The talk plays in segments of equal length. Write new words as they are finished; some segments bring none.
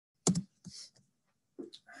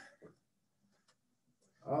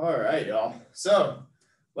All right, y'all. So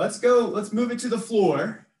let's move it to the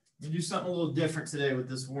floor. We do something a little different today with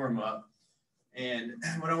this warm up. And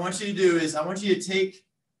what I want you to do is I want you to take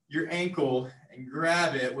your ankle and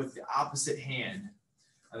grab it with the opposite hand.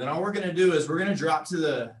 And then all we're going to do is we're going to drop to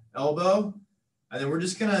the elbow. And then we're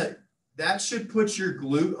just going to, that should put your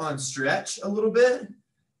glute on stretch a little bit.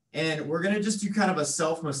 And we're going to just do kind of a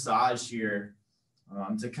self massage here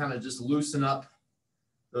to kind of just loosen up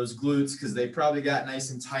those glutes because they probably got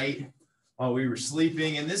nice and tight while we were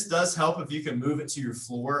sleeping. And this does help if you can move it to your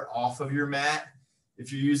floor off of your mat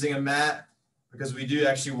if you're using a mat, because we do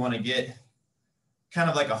actually want to get kind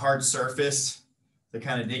of like a hard surface to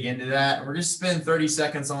kind of dig into that. And we're going to spend 30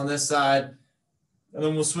 seconds on this side, and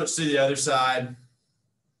then we'll switch to the other side.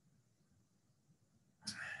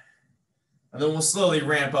 And then we'll slowly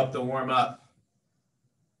ramp up the warm up.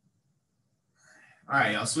 All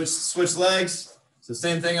right, I'll switch legs. So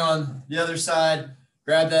same thing on the other side.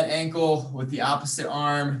 Grab that ankle with the opposite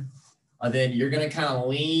arm. And then you're going to kind of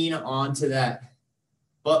lean onto that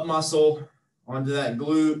butt muscle, onto that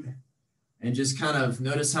glute, and just kind of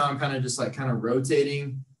notice how I'm kind of just like kind of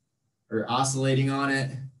rotating or oscillating on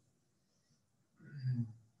it.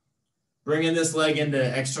 Bringing this leg into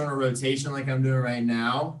external rotation like I'm doing right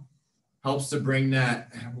now helps to bring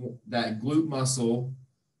that glute muscle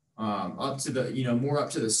up to the, more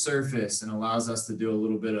up to the surface, and allows us to do a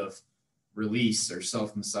little bit of release or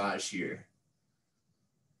self-massage here.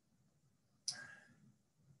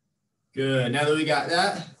 Good. Now that we got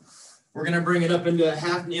that, we're going to bring it up into a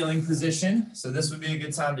half kneeling position. So this would be a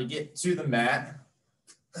good time to get to the mat.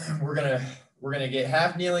 We're going to get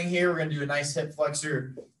half kneeling here. We're going to do a nice hip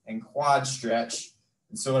flexor and quad stretch.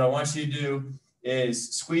 And so what I want you to do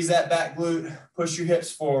is squeeze that back glute, push your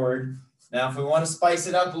hips forward. Now, if we want to spice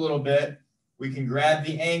it up a little bit, we can grab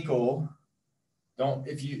the ankle.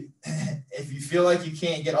 If you feel like you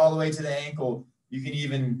can't get all the way to the ankle, you can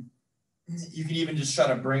even just try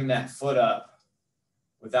to bring that foot up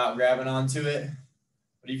without grabbing onto it.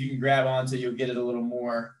 But if you can grab onto it, you'll get it a little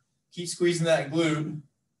more. Keep squeezing that glute.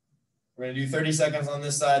 We're going to do 30 seconds on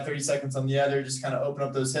this side, 30 seconds on the other. Just kind of open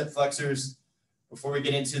up those hip flexors before we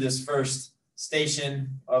get into this first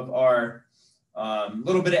station of our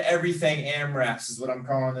little bit of everything AMRAPS is what I'm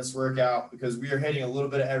calling this workout, because we are hitting a little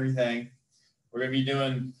bit of everything. We're going to be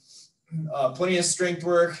doing plenty of strength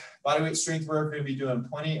work, bodyweight strength work. We're going to be doing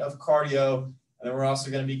plenty of cardio. And then we're also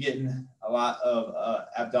going to be getting a lot of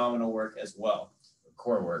abdominal work as well,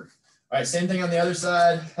 core work. All right, same thing on the other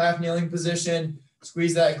side, half kneeling position.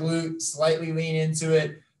 Squeeze that glute, slightly lean into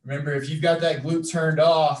it. Remember, if you've got that glute turned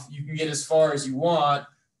off, you can get as far as you want.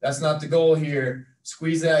 That's not the goal here.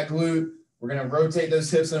 Squeeze that glute. We're going to rotate those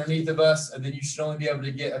hips underneath of us, and then you should only be able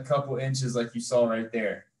to get a couple inches like you saw right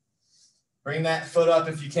there. Bring that foot up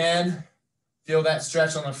if you can. Feel that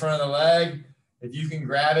stretch on the front of the leg. If you can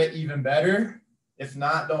grab it, even better. If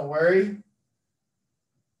not, don't worry.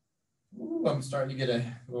 Ooh, I'm starting to get a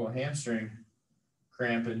little hamstring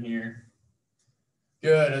cramp in here.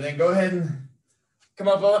 Good. And then go ahead and come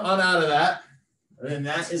up on out of that. And then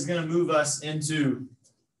that is going to move us into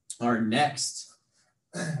our next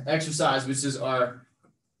exercise, which is our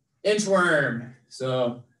inchworm.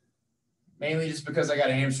 So mainly just because I got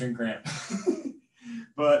a hamstring cramp.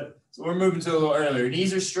 But so we're moving to a little earlier.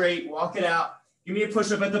 Knees are straight, walk it out. Give me a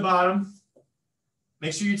push-up at the bottom.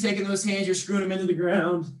 Make sure you're taking those hands, you're screwing them into the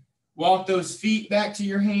ground. Walk those feet back to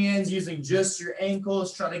your hands using just your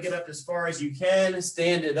ankles. Try to get up as far as you can.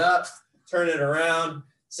 Stand it up, turn it around.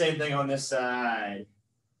 Same thing on this side.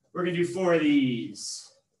 We're going to do 4 of these.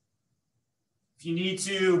 If you need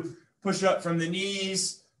to, push up from the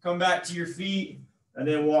knees, come back to your feet, and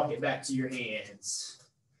then walk it back to your hands.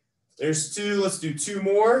 There's 2. Let's do 2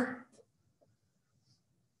 more.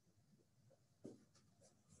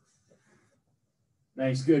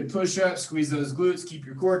 Nice, good push-up. Squeeze those glutes. Keep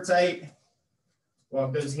your core tight.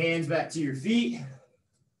 Walk those hands back to your feet.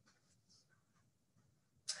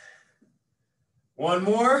 1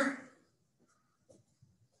 more.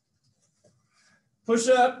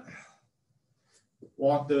 Push-up.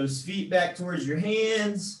 Walk those feet back towards your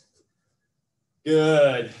hands.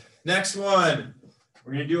 Good. Next one.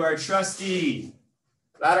 We're going to do our trusty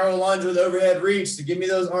lateral lunge with overhead reach. So give me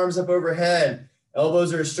those arms up overhead.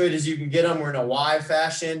 Elbows are as straight as you can get them. We're in a Y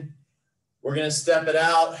fashion. We're going to step it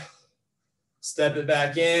out, step it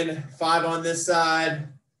back in. 5 on this side,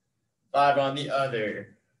 5 on the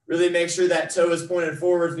other. Really make sure that toe is pointed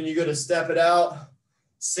forward when you go to step it out.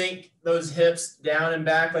 Sink those hips down and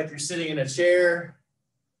back like you're sitting in a chair.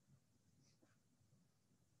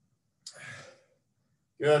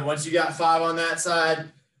 Good. Once you got 5 on that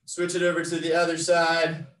side, switch it over to the other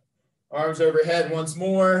side. Arms overhead once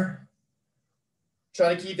more.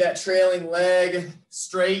 Try to keep that trailing leg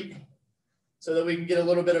straight so that we can get a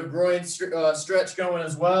little bit of groin stretch going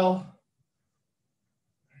as well.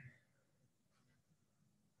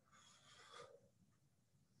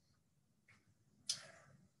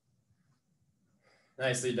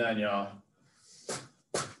 Nicely done, y'all.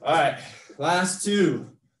 All right, last two.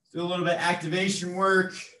 Let's do a little bit of activation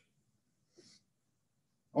work.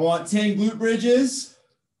 I want 10 glute bridges,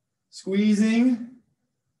 squeezing.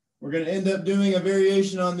 We're going to end up doing a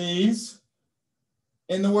variation on these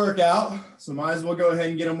in the workout. So might as well go ahead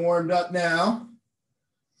and get them warmed up now.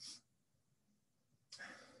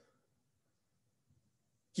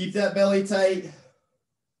 Keep that belly tight.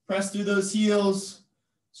 Press through those heels.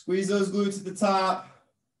 Squeeze those glutes at the top.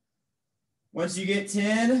 Once you get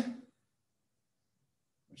 10,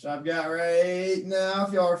 which I've got right now,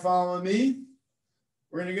 if y'all are following me,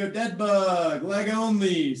 we're going to go dead bug, leg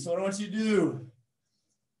only. So what I want you to do,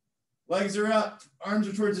 legs are up, arms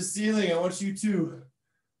are towards the ceiling. I want you to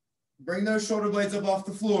bring those shoulder blades up off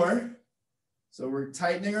the floor. So we're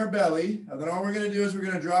tightening our belly. And then all we're going to do is we're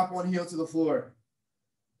going to drop one heel to the floor.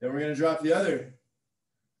 Then we're going to drop the other.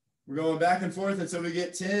 We're going back and forth until we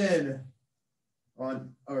get 10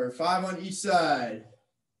 on, or 5 on each side.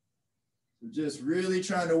 So just really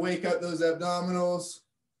trying to wake up those abdominals.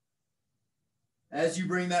 As you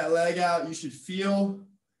bring that leg out, you should feel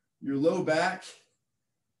your low back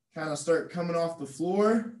kind of start coming off the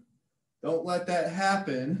floor. Don't let that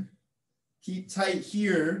happen. Keep tight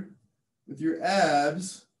here with your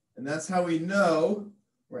abs, and that's how we know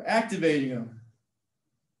we're activating them.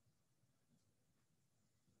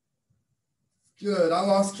 Good, I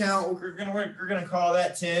lost count. We're gonna call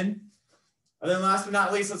that 10. And then last but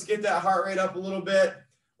not least, let's get that heart rate up a little bit.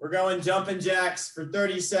 We're going jumping jacks for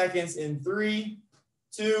 30 seconds in 3,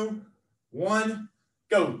 2, 1,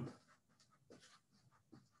 go.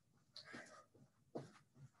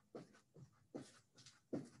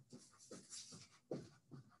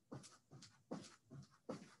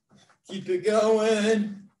 Keep it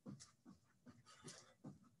going.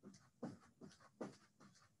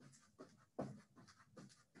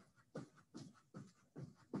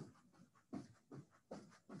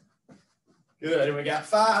 Good, and we got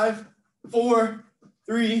 5, 4,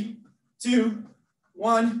 3, 2,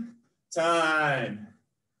 1, time.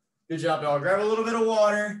 Good job, y'all. Grab a little bit of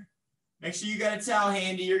water. Make sure you got a towel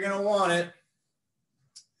handy. You're gonna want it.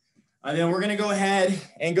 And then we're gonna go ahead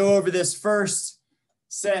and go over this first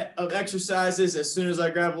set of exercises as soon as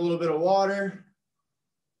I grab a little bit of water.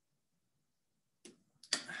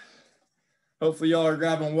 Hopefully y'all are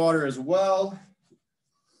grabbing water as well.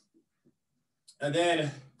 And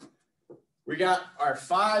then we got our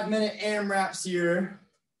 5-minute AMRAPs here.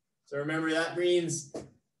 So remember, that means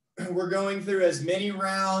we're going through as many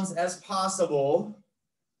rounds as possible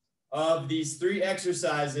of these 3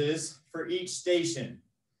 exercises for each station.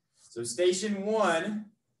 So station 1,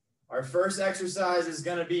 our first exercise is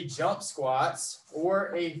going to be jump squats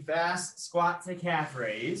or a fast squat to calf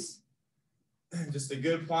raise. Just a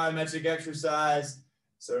good plyometric exercise.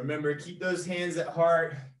 So remember, keep those hands at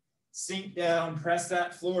heart. Sink down, press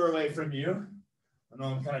that floor away from you. I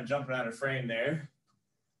know I'm kind of jumping out of frame there.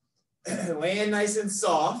 Land nice and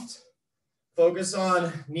soft. Focus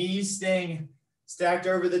on knees staying stacked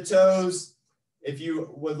over the toes. If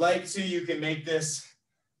you would like to, you can make this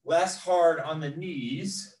less hard on the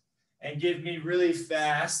knees and give me really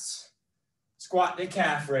fast squat to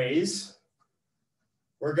calf raise.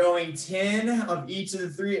 We're going 10 of each of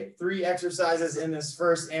the three exercises in this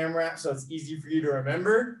first AMRAP, so it's easy for you to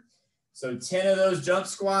remember. So 10 of those jump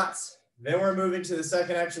squats. Then we're moving to the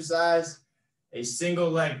second exercise, a single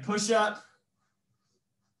leg push-up.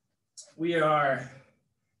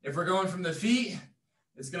 If we're going from the feet,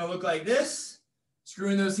 it's gonna look like this.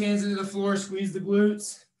 Screwing those hands into the floor, squeeze the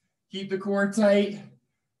glutes, keep the core tight.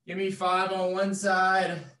 Give me 5 on one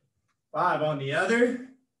side, 5 on the other.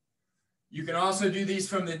 You can also do these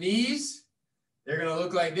from the knees. They're gonna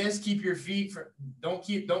look like this. Keep your feet,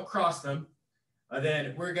 don't cross them. And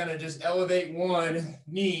then we're gonna just elevate one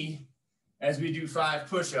knee as we do 5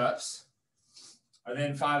 push-ups, and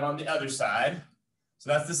then 5 on the other side. So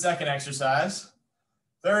that's the second exercise.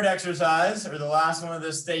 Third exercise, or the last one of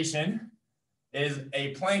this station, is a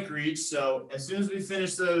plank reach. So as soon as we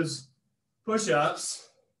finish those push-ups,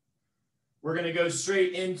 we're gonna go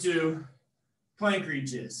straight into plank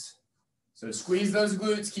reaches. So squeeze those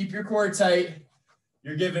glutes, keep your core tight.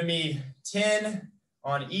 You're giving me 10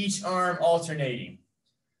 on each arm alternating.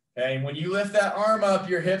 Okay, and when you lift that arm up,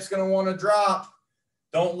 your hip's gonna wanna drop.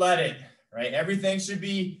 Don't let it, right? Everything should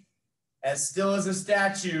be as still as a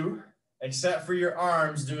statue except for your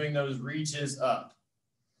arms doing those reaches up.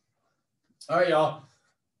 All right, y'all.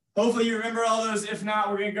 Hopefully you remember all those. If not,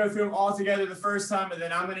 we're going to go through them all together the first time, and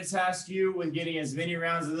then I'm going to task you with getting as many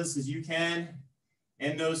rounds of this as you can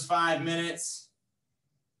in those 5 minutes.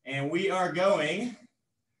 And we are going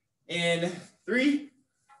in 3,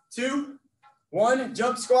 2, 1,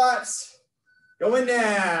 jump squats. Going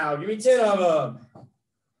now. Give me 10 of them.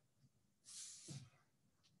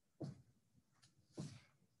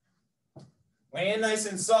 Land nice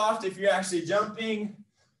and soft if you're actually jumping.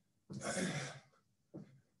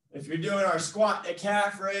 If you're doing our squat to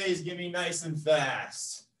calf raise, give me nice and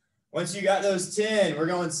fast. Once you got those 10, we're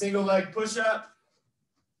going single leg push up.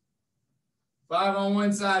 5 on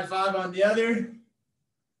one side, 5 on the other.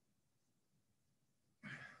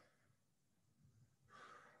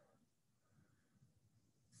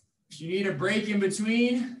 If you need a break in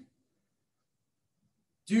between,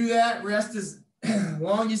 do that. Rest as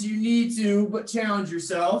long as you need to, but challenge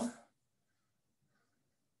yourself.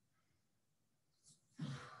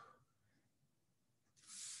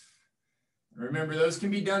 Remember, those can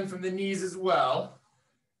be done from the knees as well.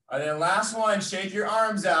 And then last one, shake your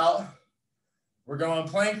arms out. We're going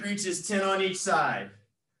plank reaches, 10 on each side.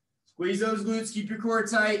 Squeeze those glutes, keep your core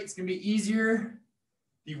tight. It's gonna be easier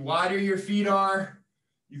the wider your feet are.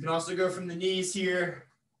 You can also go from the knees here.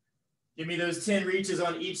 Give me those 10 reaches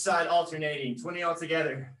on each side alternating, 20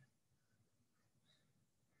 altogether.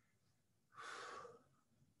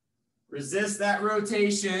 Resist that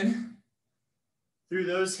rotation through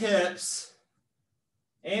those hips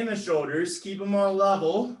and the shoulders. Keep them all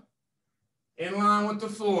level, in line with the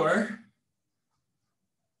floor.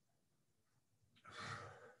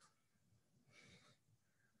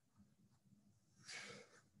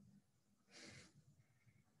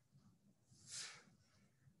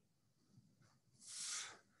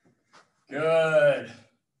 Good.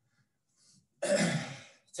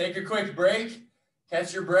 Take a quick break,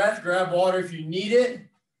 catch your breath, grab water if you need it,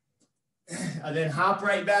 and then hop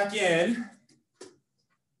right back in.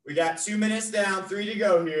 We got 2 minutes down, 3 to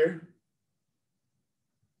go here.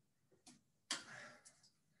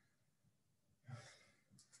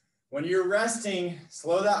 When you're resting,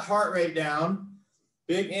 slow that heart rate down.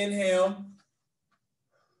 Big inhale,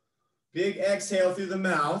 big exhale through the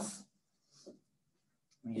mouth.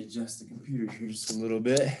 Let me adjust the computer here just a little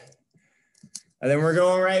bit. And then we're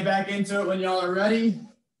going right back into it when y'all are ready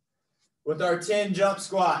with our 10 jump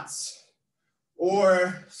squats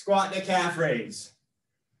or squat to calf raise.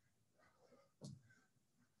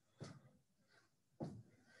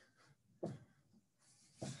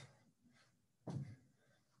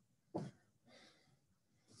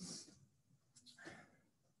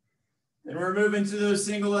 Then we're moving to those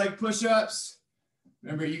single leg push-ups.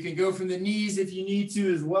 Remember, you can go from the knees if you need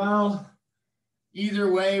to as well.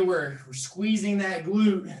 Either way, we're squeezing that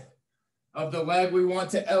glute of the leg we want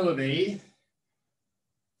to elevate.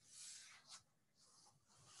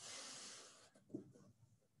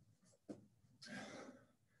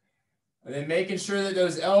 And then making sure that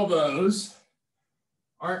those elbows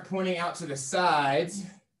aren't pointing out to the sides.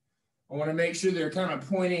 I want to make sure they're kind of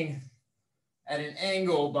pointing at an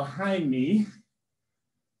angle behind me.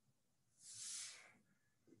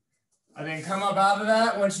 And then come up out of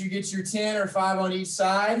that. Once you get your 10 or 5 on each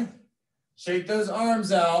side, shake those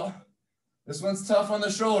arms out. This one's tough on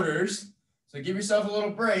the shoulders, so give yourself a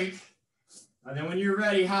little break. And then when you're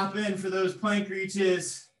ready, hop in for those plank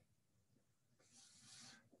reaches.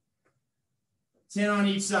 10 on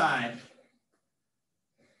each side.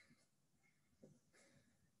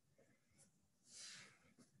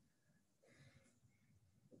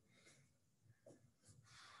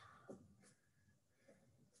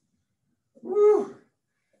 Woo.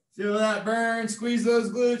 Feel that burn, squeeze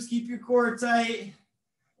those glutes, keep your core tight.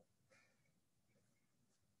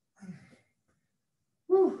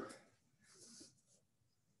 Woo.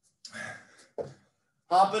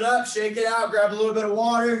 Hop it up, shake it out, grab a little bit of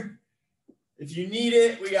water. If you need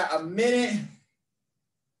it, we got 1 minute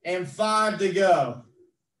and 5 to go.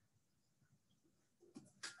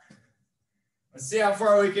 Let's see how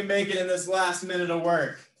far we can make it in this last minute of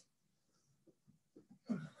work.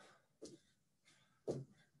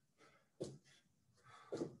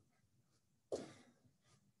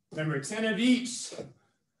 Remember, 10 of each.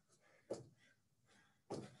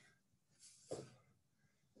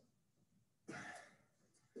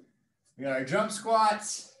 We got our jump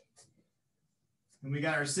squats. And we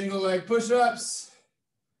got our single leg push-ups.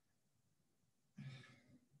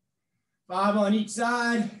 5 on each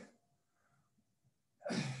side.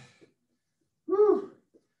 Woo.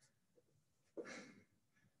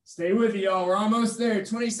 Stay with you, y'all. We're almost there.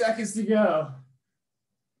 20 seconds to go.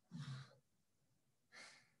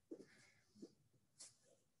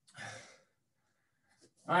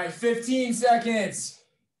 All right, 15 seconds.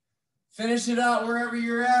 Finish it out wherever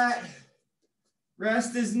you're at.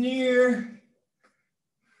 Rest is near.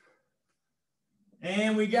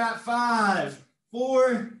 And we got 5,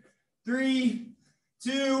 4, 3,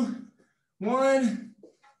 2, 1.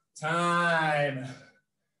 Time.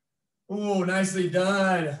 Ooh, nicely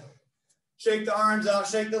done. Shake the arms out,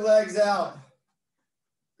 shake the legs out.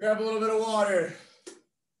 Grab a little bit of water.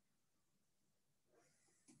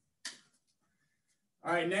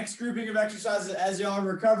 All right, next grouping of exercises as y'all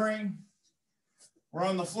are recovering. We're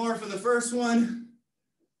on the floor for the first one.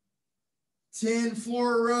 10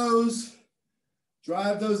 floor rows.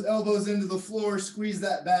 Drive those elbows into the floor, squeeze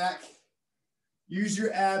that back. Use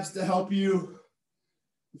your abs to help you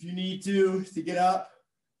if you need to get up.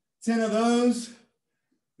 10 of those.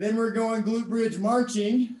 Then we're going glute bridge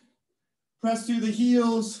marching. Press through the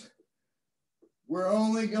heels. We're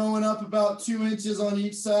only going up about 2 inches on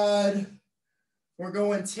each side. We're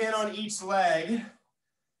going 10 on each leg.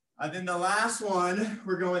 And then the last one,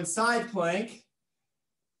 we're going side plank,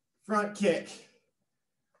 front kick,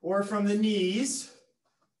 or from the knees.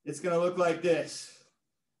 It's going to look like this,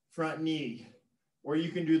 front knee, or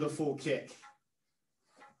you can do the full kick.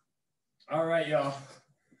 All right, y'all.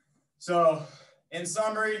 So in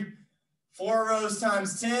summary, 4 rows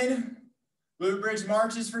times 10, glute bridge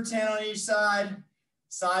marches for 10 on each side,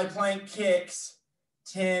 side plank kicks,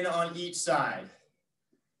 10 on each side.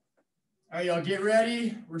 All right, y'all, get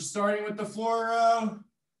ready. We're starting with the floor row.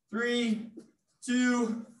 3,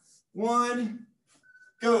 2, 1,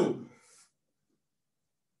 go.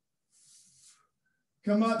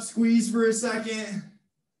 Come up, squeeze for a second.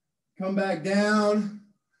 Come back down.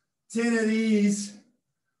 10 of these.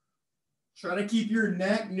 Try to keep your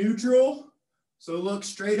neck neutral. So look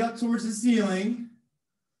straight up towards the ceiling.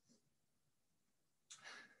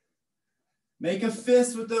 Make a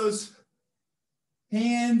fist with those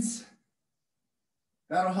hands.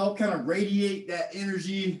 That'll help kind of radiate that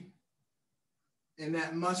energy and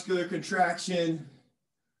that muscular contraction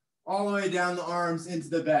all the way down the arms into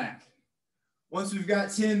the back. Once we've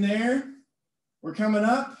got 10 there, we're coming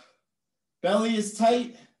up. Belly is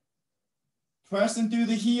tight. Pressing through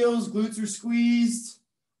the heels, glutes are squeezed,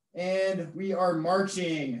 and we are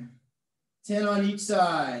marching. 10 on each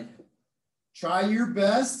side. Try your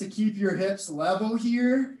best to keep your hips level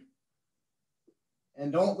here.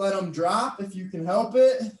 And don't let them drop if you can help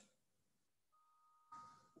it.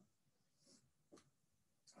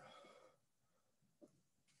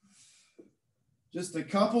 Just a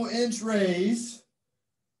couple inch raise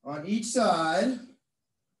on each side.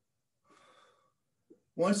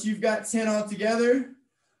 Once you've got 10 all together,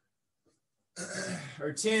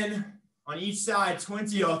 or 10 on each side,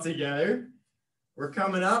 20 all together, we're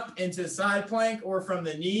coming up into side plank or from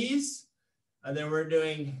the knees, and then we're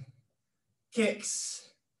doing kicks,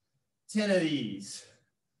 10 of these.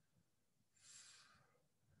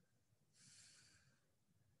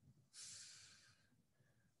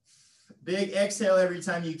 Big exhale every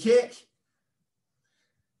time you kick.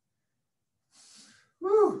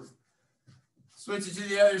 Woo. Switch it to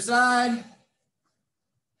the other side.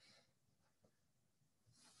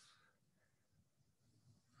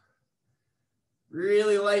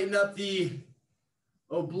 Really lighten up the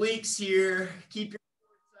obliques here. Keep your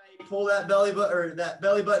core tight. Pull that belly button or that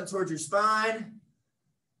belly button towards your spine.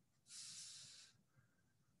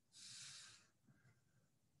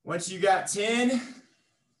 Once you got 10,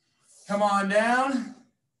 come on down.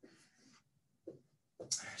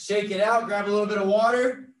 Shake it out. Grab a little bit of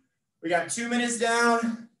water. We got 2 minutes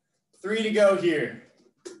down, 3 to go here.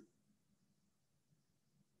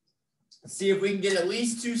 Let's see if we can get at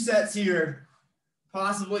least 2 sets here,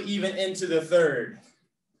 possibly even into the third.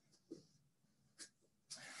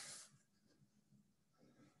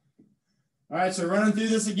 All right, so running through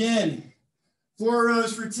this again. 4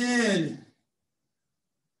 rows for 10.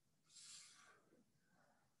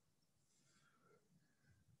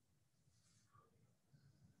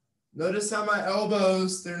 Notice how my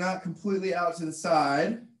elbows, they're not completely out to the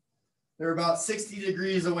side. They're about 60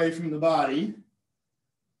 degrees away from the body.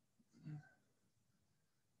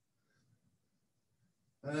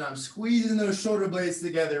 And then I'm squeezing those shoulder blades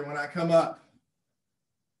together when I come up.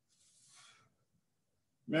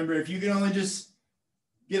 Remember, if you can only just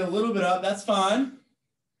get a little bit up, that's fine.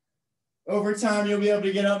 Over time, you'll be able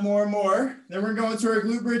to get up more and more. Then we're going to our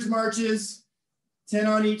glute bridge marches, 10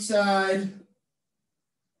 on each side.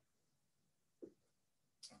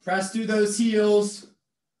 Press through those heels.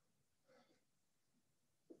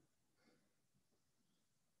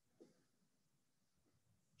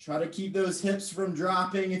 Try to keep those hips from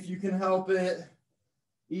dropping if you can help it.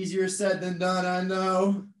 Easier said than done, I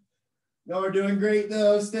know. Y'all are doing great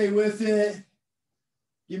though. Stay with it.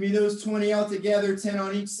 Give me those 20 all together, 10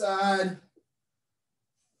 on each side.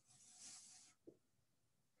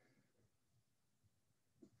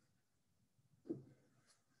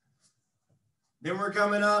 Then we're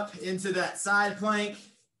coming up into that side plank.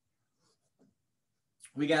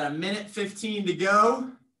 We got 1:15 to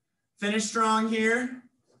go. Finish strong here.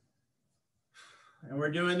 And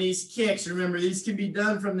we're doing these kicks. Remember, these can be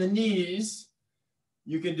done from the knees.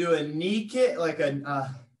 You can do a knee kick, like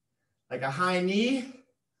a high knee,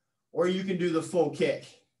 or you can do the full kick.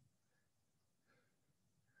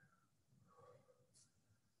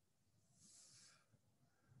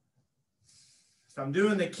 If I'm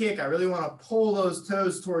doing the kick, I really want to pull those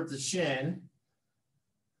toes towards the shin.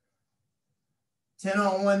 10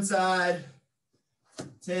 on one side,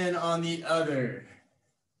 10 on the other.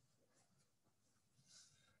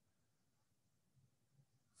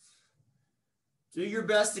 Do your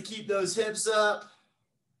best to keep those hips up.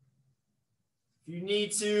 If you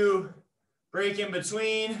need to break in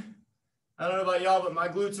between, I don't know about y'all, but my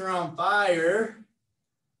glutes are on fire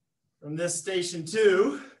from this station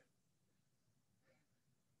 2.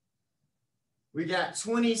 We got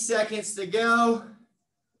 20 seconds to go.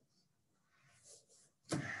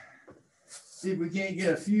 See if we can't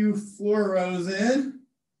get a few floor rows in,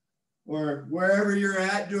 or wherever you're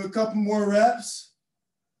at, do a couple more reps.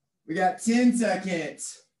 We got 10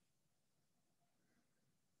 seconds.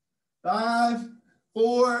 5,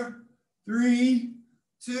 4, 3,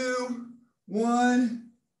 2,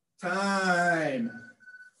 1, time.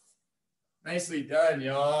 Nicely done,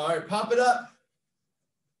 y'all. All right, pop it up.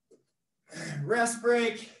 Rest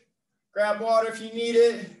break. Grab water if you need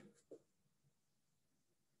it.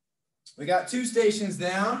 We got 2 stations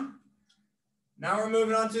down. Now we're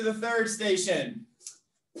moving on to the 3rd station.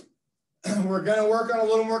 We're going to work on a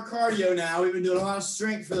little more cardio now. We've been doing a lot of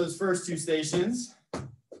strength for those first 2 stations.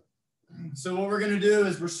 So what we're going to do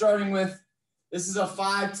is we're starting with, this is a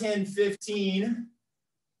 5, 10, 15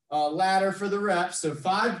 ladder for the reps. So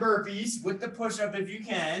 5 burpees with the push-up if you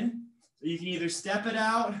can. So you can either step it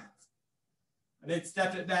out and then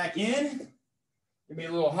step it back in. Give me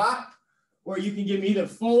a little hop. Or you can give me the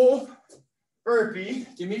full burpee.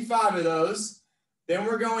 Give me 5 of those. Then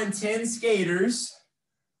we're going 10 skaters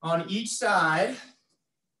on each side.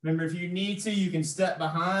 Remember, if you need to, you can step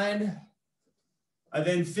behind. And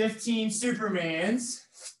then 15 Supermans.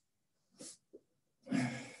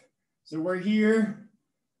 So we're here.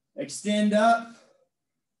 Extend up,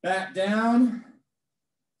 back down.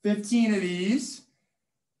 15 of these.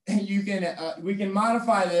 And you can we can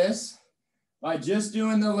modify this by just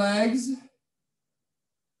doing the legs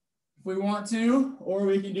if we want to, or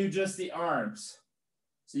we can do just the arms.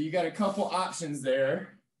 So you got a couple options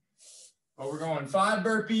there. But we're going 5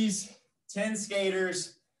 burpees, 10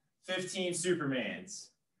 skaters, 15 Supermans.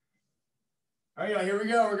 All right, here we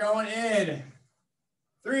go. We're going in.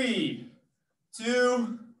 3,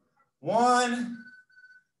 2, 1.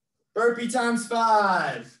 Burpee times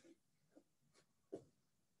 5.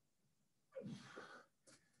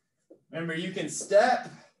 Remember, you can step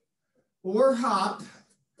or hop,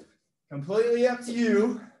 completely up to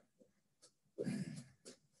you.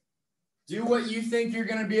 Do what you think you're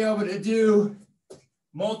going to be able to do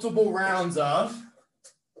multiple rounds of.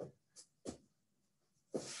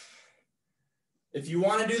 If you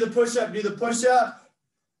want to do the push-up, do the push-up,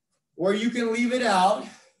 or you can leave it out.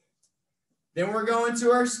 Then we're going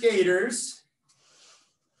to our skaters.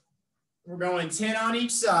 We're going 10 on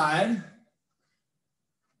each side.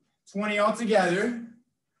 20 all together.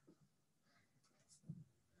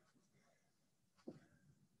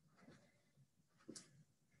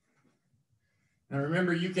 Now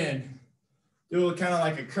remember, you can do it kind of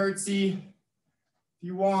like a curtsy if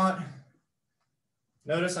you want.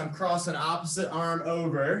 Notice I'm crossing opposite arm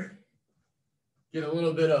over. Get a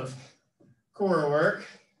little bit of core work.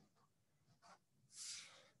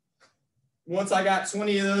 Once I got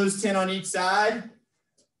 20 of those, 10 on each side,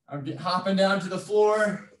 I'm hopping down to the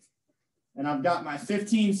floor. And I've got my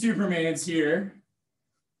 15 Supermans here.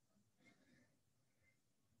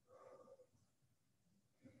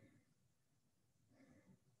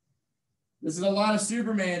 This is a lot of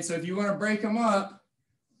Supermans, so if you want to break them up,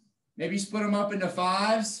 maybe split them up into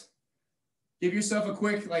 5s. Give yourself a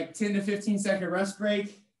quick, like 10 to 15 second rest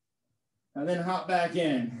break, and then hop back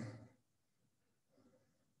in.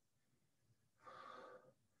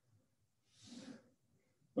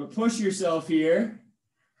 But push yourself here.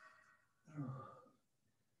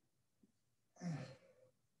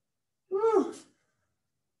 Woo.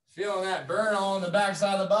 Feeling that burn all on the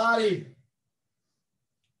backside of the body.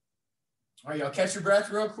 All right, y'all catch your breath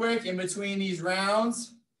real quick in between these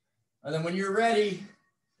rounds. And then when you're ready,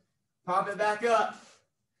 pop it back up.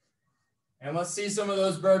 And let's see some of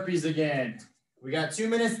those burpees again. We got 2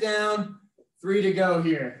 minutes down, 3 to go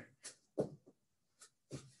here.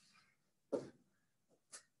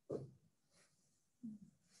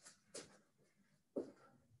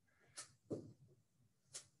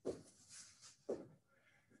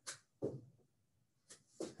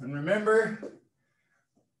 And remember,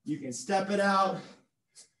 you can step it out,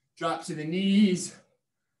 drop to the knees,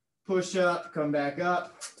 push up, come back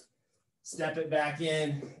up, step it back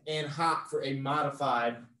in, and hop for a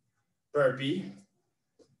modified burpee.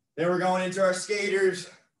 Then we're going into our skaters.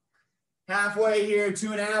 Halfway here,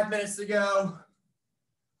 2.5 minutes to go.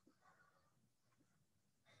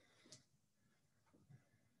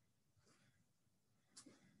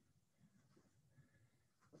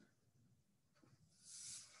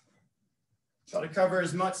 Try to cover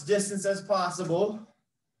as much distance as possible.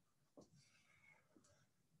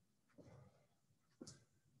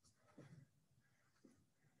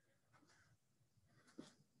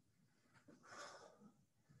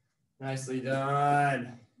 Nicely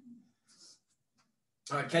done.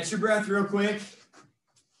 All right, catch your breath real quick.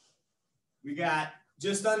 We got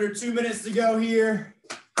just under 2 minutes to go here.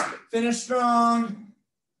 Finish strong.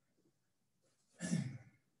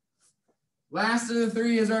 Last of the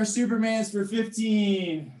 3 is our Supermans for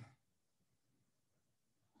 15.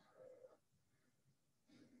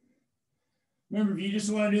 Remember, if you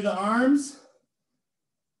just want to do the arms,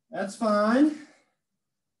 that's fine.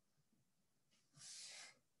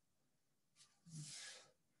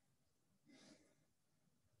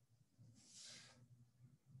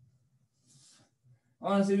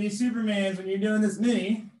 Honestly, these Supermans, when you're doing this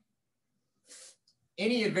mini,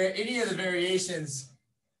 any of the variations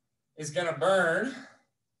is gonna burn.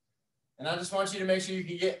 And I just want you to make sure you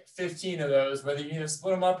can get 15 of those, whether you need to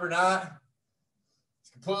split them up or not. It's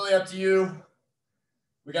completely up to you.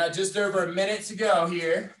 We got just over a minute to go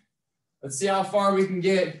here. Let's see how far we can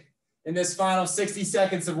get in this final 60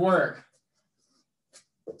 seconds of work.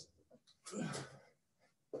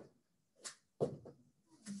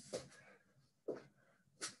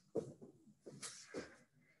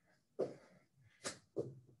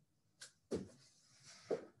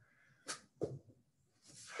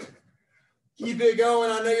 Keep it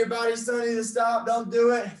going. I know your body's telling you to stop. Don't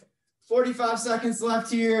do it. 45 seconds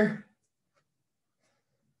left here.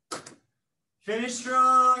 Finish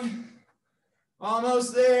strong.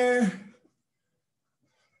 Almost there.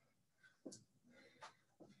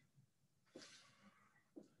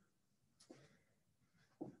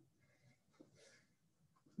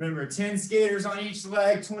 Remember, 10 skaters on each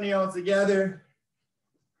leg, 20 all together.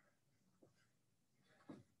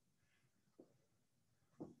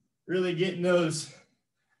 Really getting those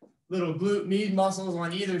little glute med muscles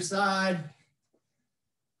on either side.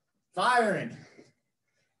 Firing.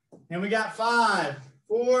 And we got 5,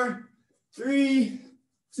 4, 3,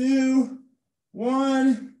 2,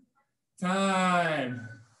 1. Time.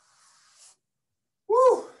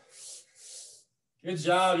 Woo! Good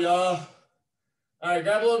job, y'all. All right,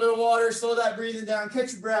 grab a little bit of water, slow that breathing down,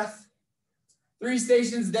 catch your breath. 3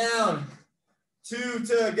 stations down, 2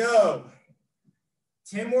 to go.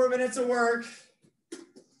 10 more minutes of work.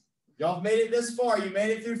 Y'all made it this far. You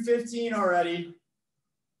made it through 15 already.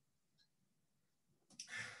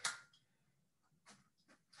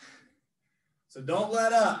 So don't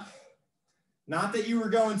let up. Not that you were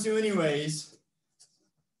going to anyways.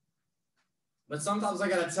 But sometimes I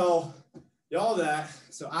gotta tell y'all that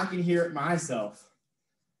so I can hear it myself.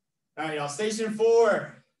 All right, y'all, station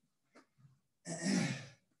 4.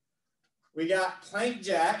 We got plank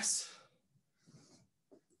jacks.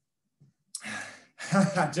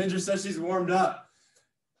 Ginger says she's warmed up.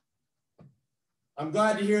 I'm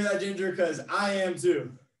glad to hear that, Ginger, because I am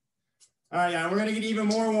too. All right, now we're gonna get even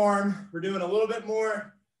more warm. We're doing a little bit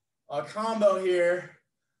more combo here.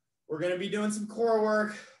 We're gonna be doing some core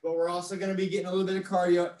work, but we're also gonna be getting a little bit of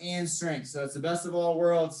cardio and strength. So it's the best of all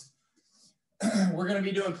worlds. We're gonna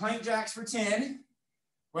be doing plank jacks for 10.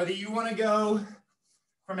 Whether you wanna go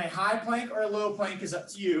from a high plank or a low plank is up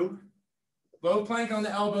to you. Low plank on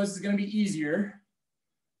the elbows is gonna be easier.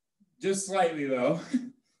 Just slightly though.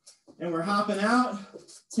 And we're hopping out,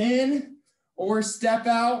 10, or step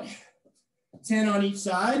out, 10 on each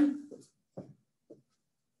side.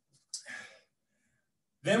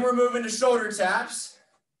 Then we're moving to shoulder taps.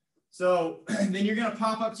 So then you're gonna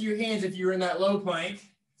pop up to your hands if you were in that low plank,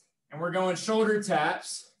 and we're going shoulder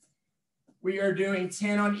taps. We are doing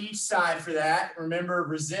 10 on each side for that. Remember,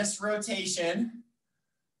 resist rotation.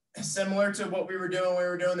 Similar to what we were doing when we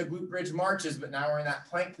were doing the glute bridge marches, but now we're in that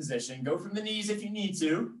plank position. Go from the knees if you need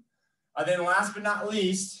to. Then last but not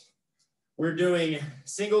least, we're doing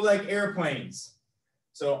single leg airplanes.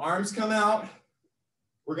 So arms come out.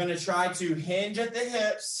 We're gonna try to hinge at the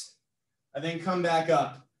hips and then come back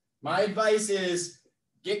up. My advice is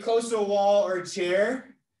get close to a wall or a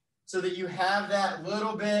chair so that you have that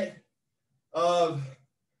little bit of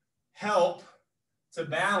help to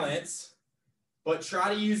balance, but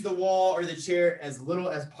try to use the wall or the chair as little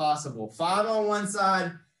as possible. 5 on one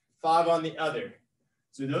side, 5 on the other.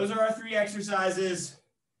 So those are our 3 exercises.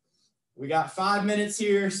 We got 5 minutes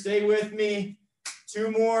here. Stay with me.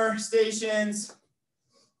 2 more stations.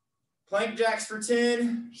 Plank jacks for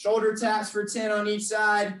 10, shoulder taps for 10 on each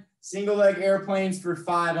side, single leg airplanes for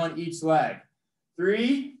 5 on each leg.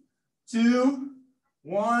 3, 2,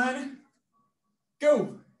 1,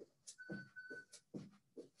 go.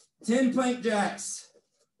 10 plank jacks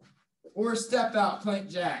or step out plank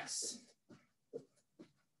jacks.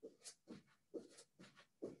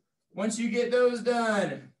 Once you get those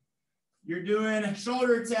done, you're doing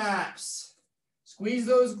shoulder taps. Squeeze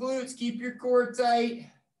those glutes, keep your core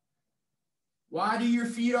tight. Wider your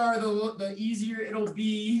feet are, the easier it'll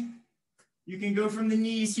be. You can go from the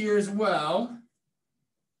knees here as well.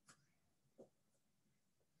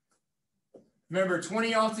 Remember,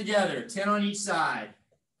 20 all together, 10 on each side.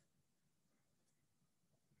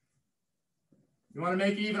 You want to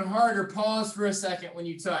make it even harder, pause for a second when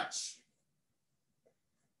you touch.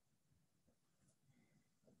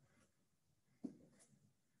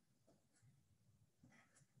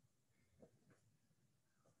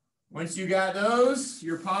 Once you got those,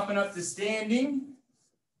 you're popping up to standing.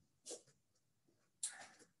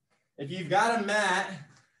 If you've got a mat,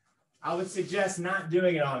 I would suggest not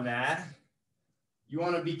doing it on that. You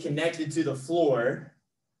want to be connected to the floor.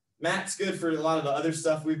 Mat's good for a lot of the other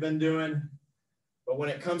stuff we've been doing, but when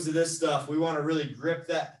it comes to this stuff, we want to really grip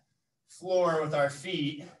that floor with our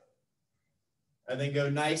feet and then go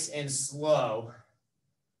nice and slow.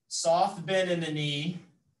 Soft bend in the knee.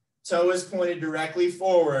 Toe is pointed directly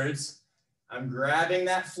forwards. I'm grabbing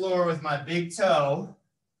that floor with my big toe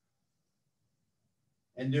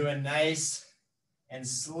and doing nice and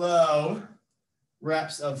slow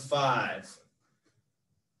reps of 5.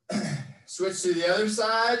 Switch to the other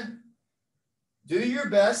side. Do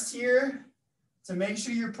your best here to make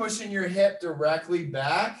sure you're pushing your hip directly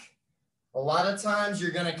back. A lot of times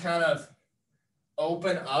you're going to kind of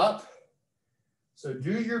open up. So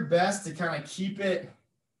do your best to kind of keep it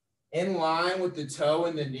in line with the toe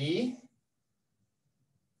and the knee.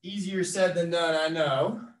 Easier said than done, I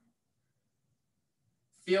know.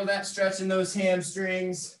 Feel that stretch in those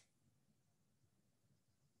hamstrings.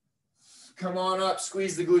 Come on up,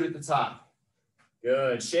 squeeze the glute at the top.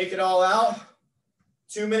 Good, shake it all out.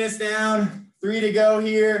 2 minutes down, 3 to go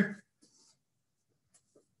here.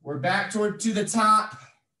 We're back to the top.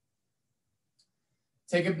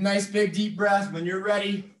 Take a nice big deep breath. When you're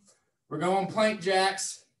ready, we're going plank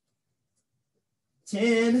jacks.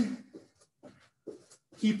 10,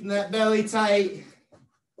 keeping that belly tight.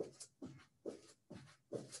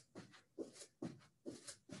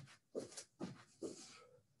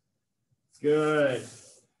 Good.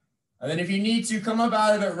 And then if you need to, come up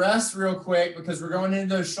out of it, rest real quick because we're going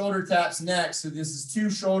into those shoulder taps next. So this is 2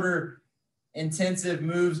 shoulder intensive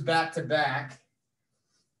moves back to back.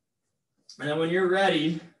 And then when you're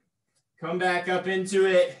ready, come back up into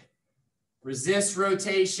it. Resist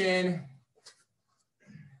rotation.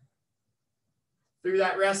 Through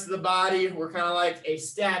that rest of the body, we're kind of like a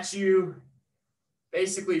statue,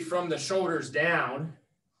 basically from the shoulders down.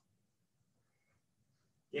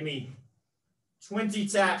 Give me 20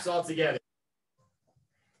 taps altogether.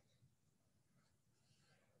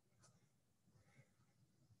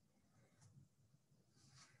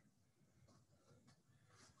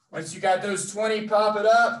 Once you got those 20, pop it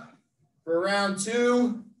up for round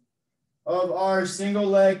 2 of our single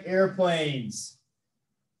leg airplanes.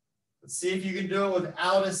 Let's see if you can do it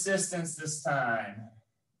without assistance this time.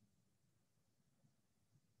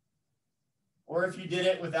 Or if you did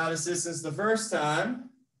it without assistance the first time,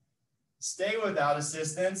 stay without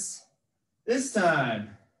assistance this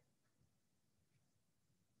time.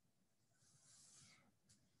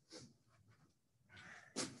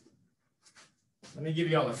 Let me give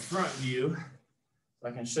you all the front view so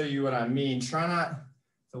I can show you what I mean. Try not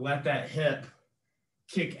to let that hip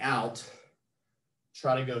kick out.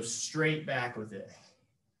 Try to go straight back with it.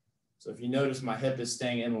 So if you notice, my hip is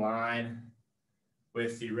staying in line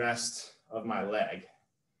with the rest of my leg.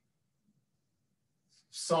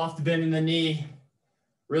 Soft bend in the knee,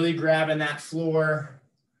 really grabbing that floor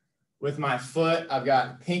with my foot. I've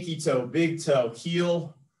got pinky toe, big toe,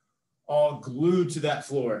 heel, all glued to that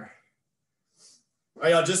floor. All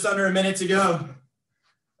right, y'all, just under a minute to go.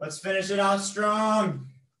 Let's finish it out strong.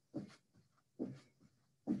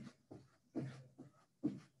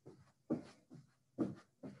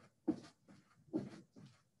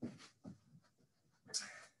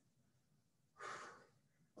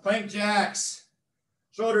 Plank jacks,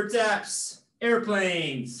 shoulder taps,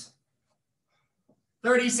 airplanes.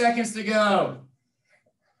 30 seconds to go.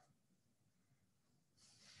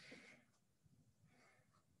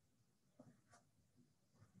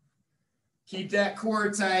 Keep that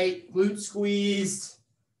core tight, glute squeezed.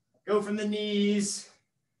 Go from the knees.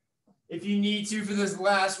 If you need to for this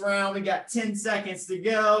last round, we got 10 seconds to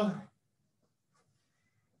go.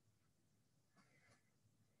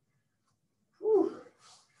 Whew.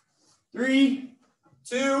 3,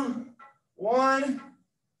 2, 1,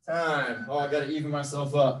 time. Oh, I gotta even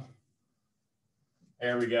myself up.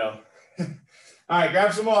 There we go. All right,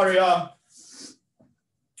 grab some water, y'all.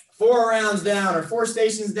 4 rounds down or 4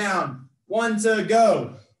 stations down. 1 to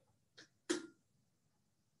go.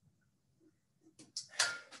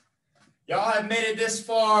 Y'all have made it this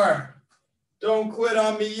far. Don't quit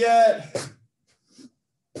on me yet.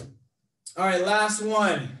 All right, last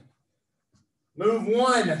one. Move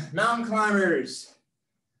 1, mountain climbers.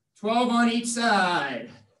 12 on each side.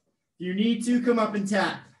 If you need to, come up and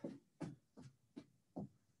tap.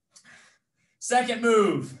 Second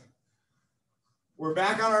move. We're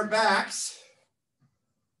back on our backs.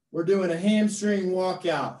 We're doing a hamstring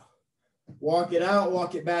walkout. Walk it out,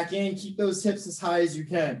 walk it back in. Keep those hips as high as you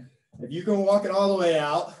can. If you can walk it all the way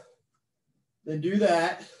out, then do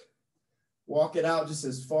that. Walk it out just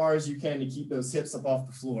as far as you can to keep those hips up off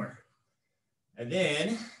the floor. And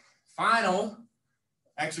then final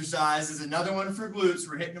exercise is another one for glutes.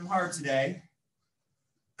 We're hitting them hard today.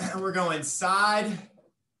 We're going side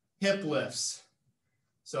hip lifts.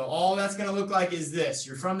 So all that's going to look like is this.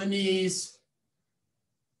 You're from the knees.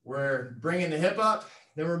 We're bringing the hip up,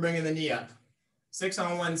 then we're bringing the knee up. 6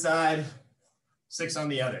 on one side, 6 on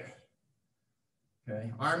the other.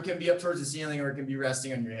 Okay, arm can be up towards the ceiling or it can be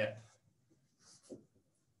resting on your hip. All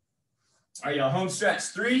right, y'all, home stretch.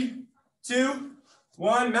 3, 2,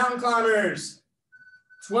 1, mountain climbers.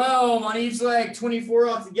 12 on each leg, 24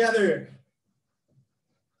 all together.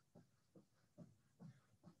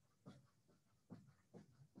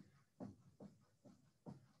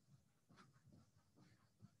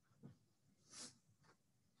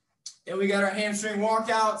 Then we got our hamstring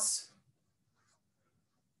walkouts.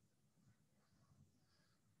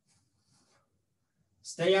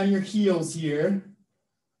 Stay on your heels here.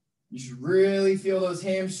 You should really feel those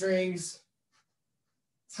hamstrings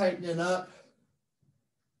tightening up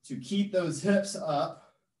to keep those hips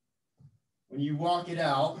up. When you walk it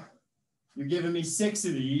out, you're giving me 6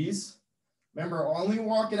 of these. Remember, only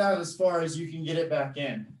walk it out as far as you can get it back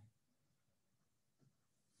in.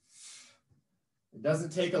 It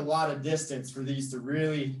doesn't take a lot of distance for these to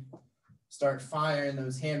really start firing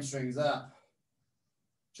those hamstrings up.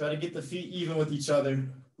 Try to get the feet even with each other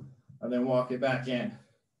and then walk it back in.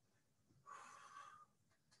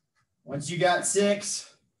 Once you got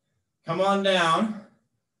 6, come on down.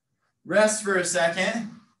 Rest for a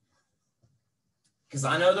second. Because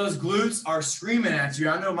I know those glutes are screaming at you.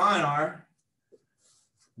 I know mine are.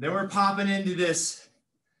 Then we're popping into this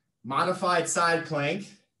modified side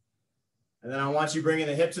plank. And then I want you bringing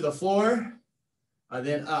the hip to the floor and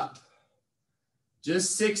then up.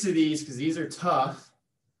 Just 6 of these because these are tough.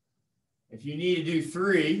 If you need to do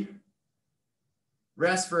 3,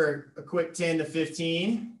 rest for a quick 10 to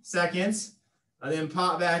 15 seconds and then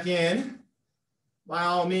pop back in. By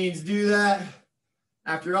all means, do that.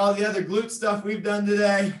 After all the other glute stuff we've done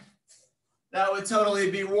today, that would totally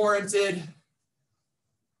be warranted.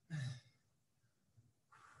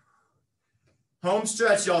 Home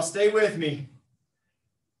stretch, y'all. Stay with me.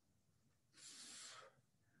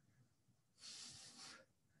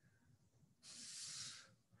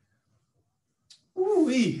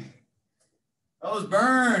 Ooh-wee. Those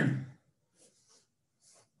burn.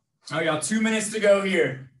 All right, y'all. 2 minutes to go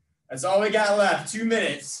here. That's all we got left. 2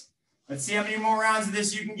 minutes. Let's see how many more rounds of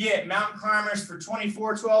this you can get. Mountain climbers for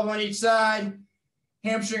 24, 12 on each side.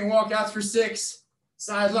 Hamstring walkouts for 6.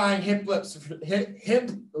 Sideline hip lifts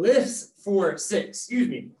for 6. Excuse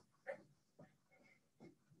me.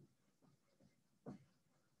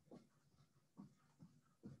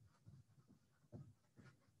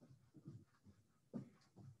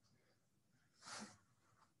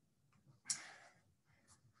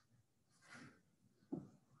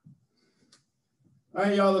 All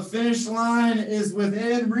right, y'all, the finish line is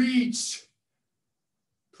within reach.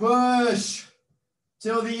 Push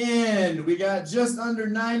till the end. We got just under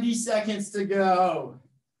 90 seconds to go.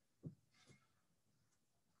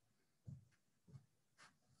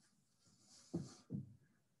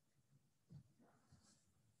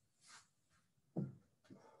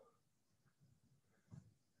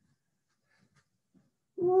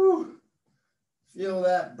 Woo. Feel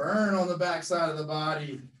that burn on the backside of the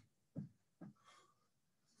body.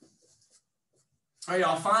 All right,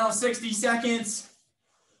 y'all, final 60 seconds.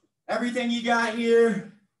 Everything you got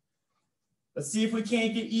here. Let's see if we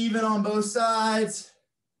can't get even on both sides.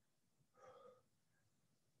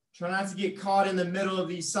 Try not to get caught in the middle of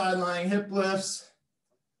these side lying hip lifts.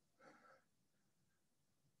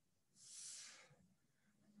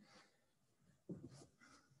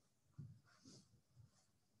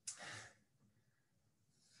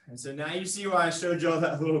 And so now you see why I showed y'all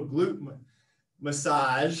that little glute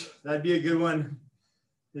massage. That'd be a good one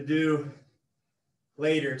to do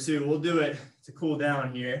later too. We'll do it to cool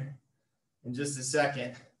down here in just a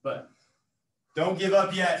second, but don't give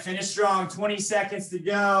up yet. Finish strong. 20 seconds to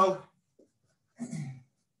go.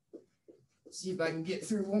 See if I can get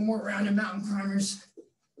through one more round of mountain climbers.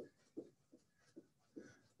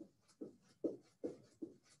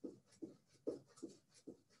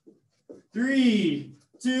 Three,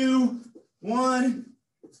 2, 1,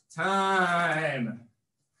 time.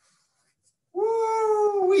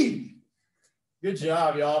 Woo-wee. Good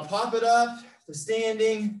job, y'all. Pop it up to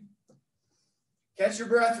standing. Catch your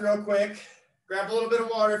breath real quick. Grab a little bit of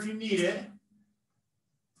water if you need it.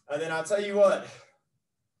 And then I'll tell you what.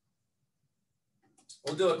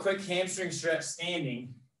 We'll do a quick hamstring stretch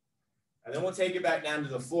standing. And then we'll take it back down to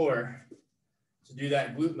the floor to do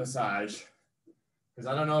that glute massage. Because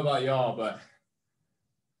I don't know about y'all, but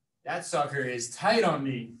that sucker is tight on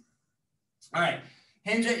me. All right,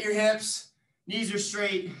 hinge at your hips. Knees are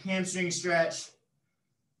straight, hamstring stretch.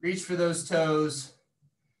 Reach for those toes.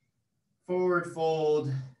 Forward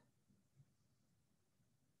fold.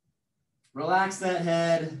 Relax that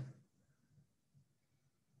head.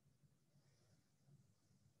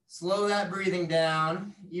 Slow that breathing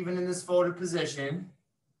down, even in this folded position.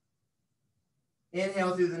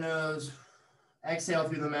 Inhale through the nose. Exhale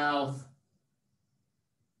through the mouth.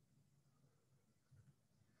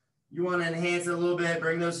 You want to enhance it a little bit.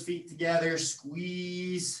 Bring those feet together.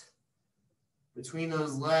 Squeeze between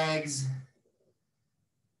those legs.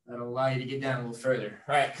 That'll allow you to get down a little further.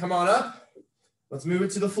 All right, come on up. Let's move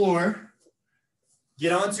it to the floor.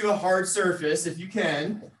 Get onto a hard surface if you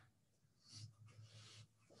can.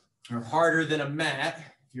 Or harder than a mat,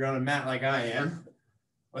 if you're on a mat like I am.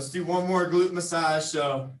 Let's do one more glute massage.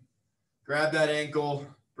 So grab that ankle,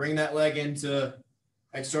 bring that leg into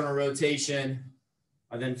external rotation,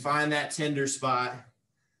 and then find that tender spot,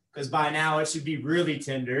 because by now it should be really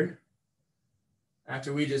tender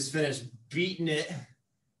after we just finished beating it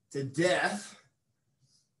to death.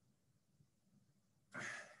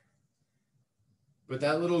 But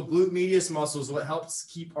that little glute medius muscle is what helps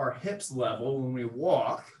keep our hips level when we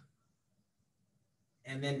walk.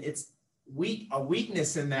 And then it's a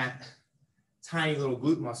weakness in that tiny little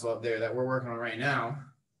glute muscle up there that we're working on right now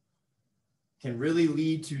can really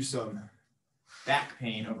lead to some back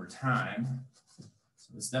pain over time.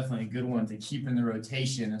 So it's definitely a good one to keep in the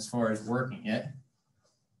rotation as far as working it.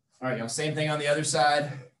 All right, y'all, same thing on the other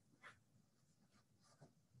side.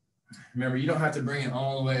 Remember, you don't have to bring it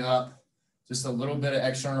all the way up. Just a little bit of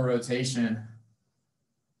external rotation,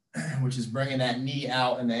 which is bringing that knee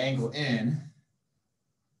out and the ankle in,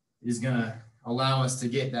 is gonna allow us to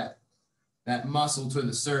get that muscle to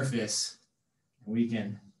the surface, and we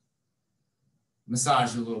can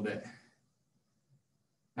massage it a little bit.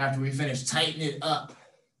 After we finish, tighten it up.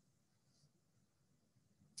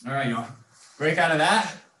 All right, y'all, break out of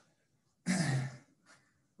that.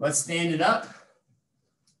 Let's stand it up.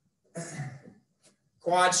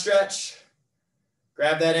 Quad stretch.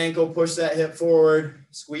 Grab that ankle, push that hip forward,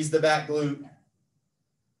 squeeze the back glute.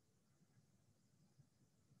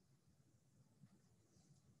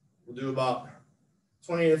 We'll do about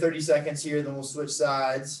 20 to 30 seconds here, then we'll switch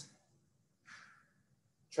sides.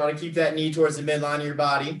 Try to keep that knee towards the midline of your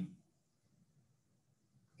body.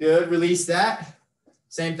 Good, release that.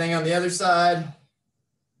 Same thing on the other side.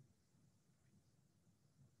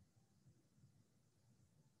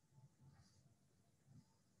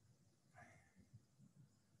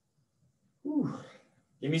 Whew.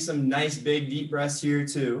 Give me some nice big deep breaths here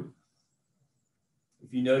too.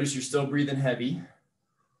 If you notice you're still breathing heavy.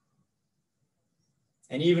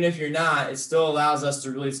 And even if you're not, it still allows us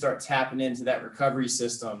to really start tapping into that recovery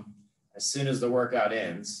system as soon as the workout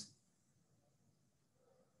ends.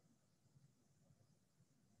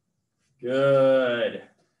 Good.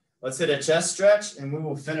 Let's hit a chest stretch and we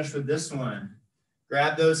will finish with this one.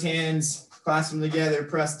 Grab those hands, clasp them together,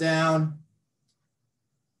 press down.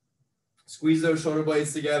 Squeeze those shoulder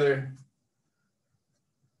blades together.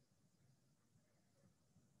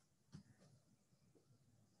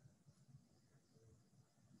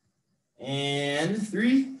 And And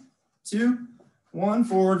 3, 2, 1,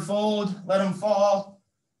 forward fold, let them fall.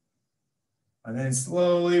 And then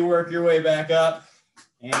slowly work your way back up.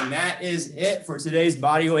 And that is it for today's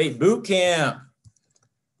bodyweight boot camp.